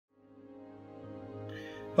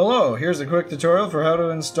Hello, here's a quick tutorial for how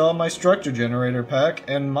to install my structure generator pack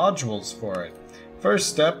and modules for it. First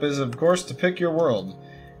step is, of course, to pick your world.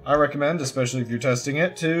 I recommend, especially if you're testing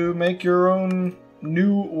it, to make your own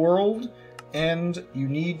new world, and you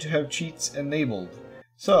need to have cheats enabled.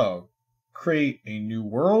 So, create a new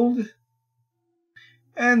world,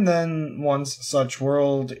 and then once such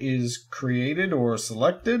world is created or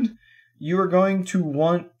selected, you are going to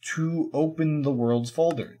want to open the worlds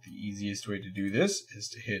folder. The easiest way to do this is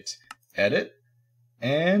to hit Edit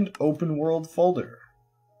and Open World Folder.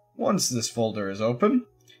 Once this folder is open,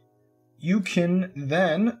 you can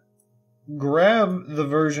then grab the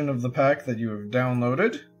version of the pack that you have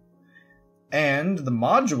downloaded and the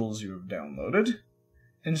modules you have downloaded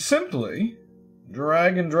and simply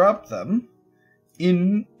drag and drop them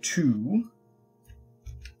into,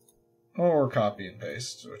 or copy and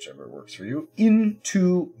paste, whichever works for you,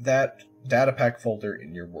 into that data pack folder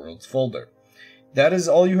in your worlds folder. That is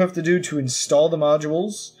all you have to do to install the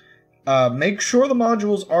modules. Make sure the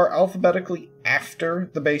modules are alphabetically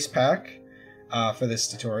after the base pack. For this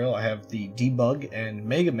tutorial, I have the debug and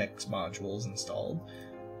megamix modules installed.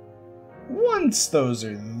 Once those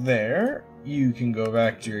are there, you can go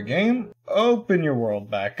back to your game, open your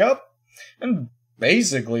world back up, and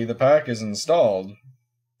basically the pack is installed.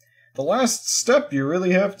 The last step you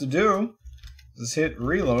really have to do is hit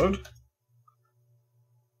reload,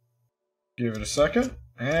 give it a second,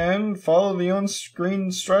 and follow the on-screen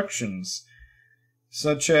instructions,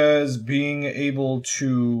 such as being able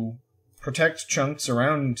to protect chunks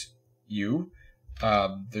around you.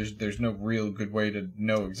 There's no real good way to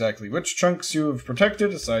know exactly which chunks you have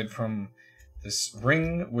protected, aside from this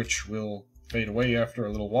ring, which will fade away after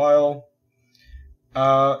a little while.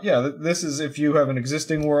 Yeah, this is if you have an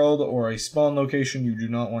existing world or a spawn location you do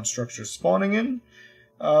not want structures spawning in,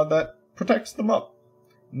 that protects them up.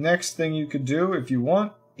 Next thing you could do, if you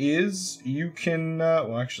want, is you can,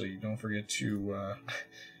 well actually, don't forget to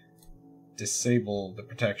disable the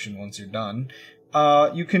protection once you're done.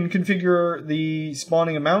 You can configure the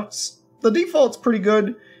spawning amounts. The default's pretty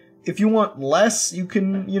good. If you want less, you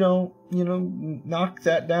can, you know, knock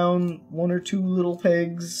that down one or two little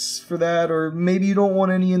pegs for that, or maybe you don't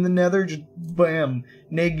want any in the nether, just bam,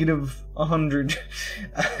 negative 100.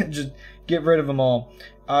 Just get rid of them all.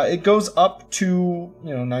 It goes up to,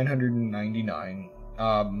 999.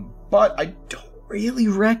 But I don't really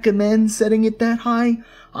recommend setting it that high.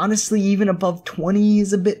 Honestly, even above 20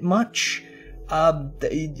 is a bit much.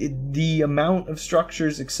 The amount of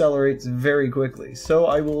structures accelerates very quickly, so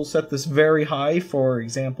I will set this very high for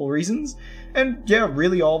example reasons, and yeah,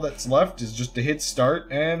 really all that's left is just to hit start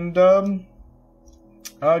and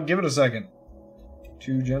give it a second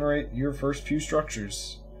to generate your first few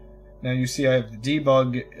structures. Now you see I have the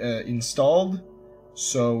debug installed,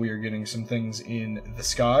 so we are getting some things in the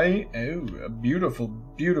sky. Oh, a beautiful,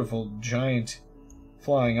 beautiful giant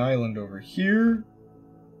flying island over here.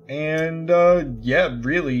 And, yeah,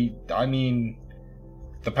 really, I mean,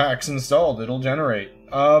 the pack's installed, it'll generate.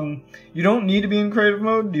 You don't need to be in creative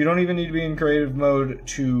mode. You don't even need to be in creative mode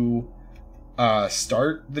to,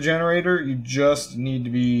 start the generator. You just need to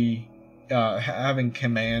be, having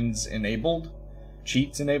commands enabled,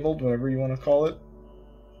 cheats enabled, whatever you want to call it.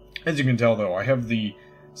 As you can tell, though, I have the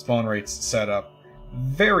spawn rates set up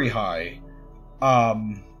very high.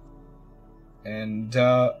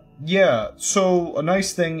 Yeah, so a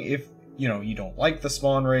nice thing if, you don't like the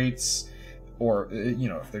spawn rates, or,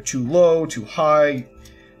 if they're too low, too high,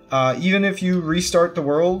 even if you restart the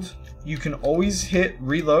world, you can always hit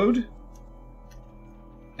reload,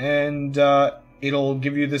 and it'll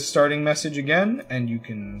give you this starting message again, and you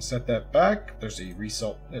can set that back. There's a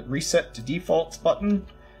reset to defaults button.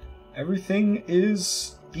 Everything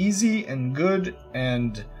is easy and good,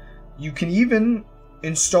 and you can even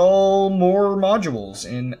install more modules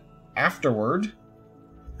in afterward,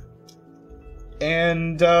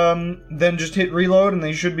 and then just hit reload and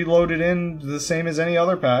they should be loaded in the same as any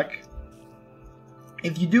other pack.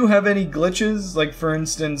 If you do have any glitches, like for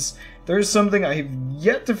instance, there's something I have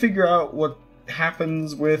yet to figure out what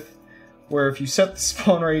happens with, where if you set the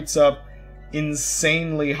spawn rates up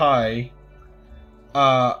insanely high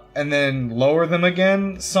and then lower them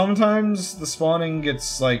again, sometimes the spawning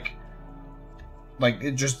gets like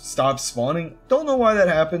it just stops spawning. Don't know why that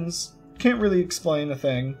happens. Can't really explain a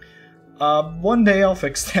thing. One day I'll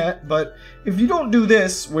fix that, but if you don't do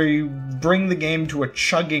this, where you bring the game to a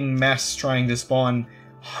chugging mess trying to spawn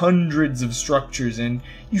hundreds of structures in,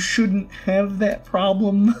 you shouldn't have that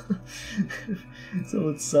problem. So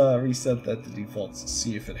let's reset that to defaults to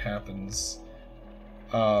see if it happens.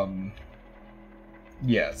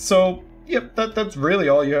 Yeah, so, yep, that's really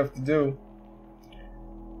all you have to do.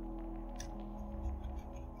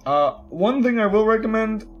 One thing I will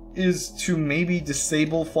recommend is to maybe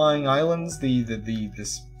disable flying islands,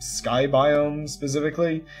 this sky biome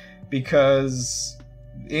specifically, because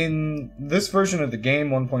in this version of the game,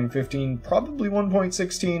 1.15, probably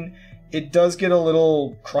 1.16, it does get a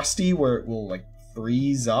little crusty where it will like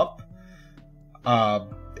freeze up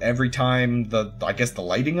every time I guess the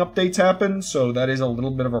lighting updates happen, so that is a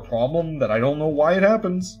little bit of a problem that I don't know why it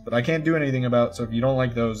happens, but I can't do anything about, so if you don't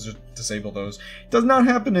like those, just disable those. It does not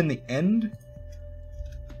happen in the end.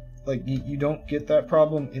 Like, you don't get that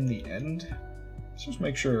problem in the end. Let's just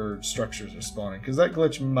make sure structures are spawning, because that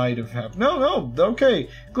glitch might have happened. No, okay.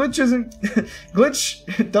 Glitch isn't...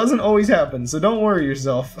 glitch doesn't always happen, so don't worry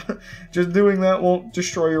yourself. Just doing that won't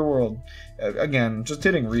destroy your world. Again, just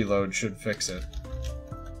hitting reload should fix it.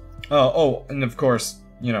 Oh, and of course,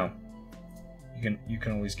 you know, you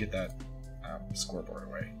can always get that scoreboard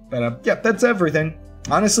away. But yeah, that's everything.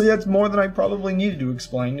 Honestly, that's more than I probably needed to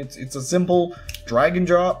explain. It's a simple drag and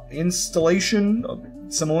drop installation of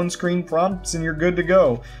some on-screen prompts, and you're good to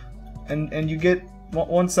go. And you get,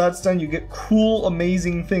 once that's done, you get cool,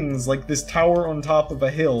 amazing things like this tower on top of a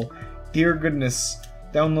hill. Dear goodness,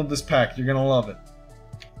 download this pack. You're gonna love it.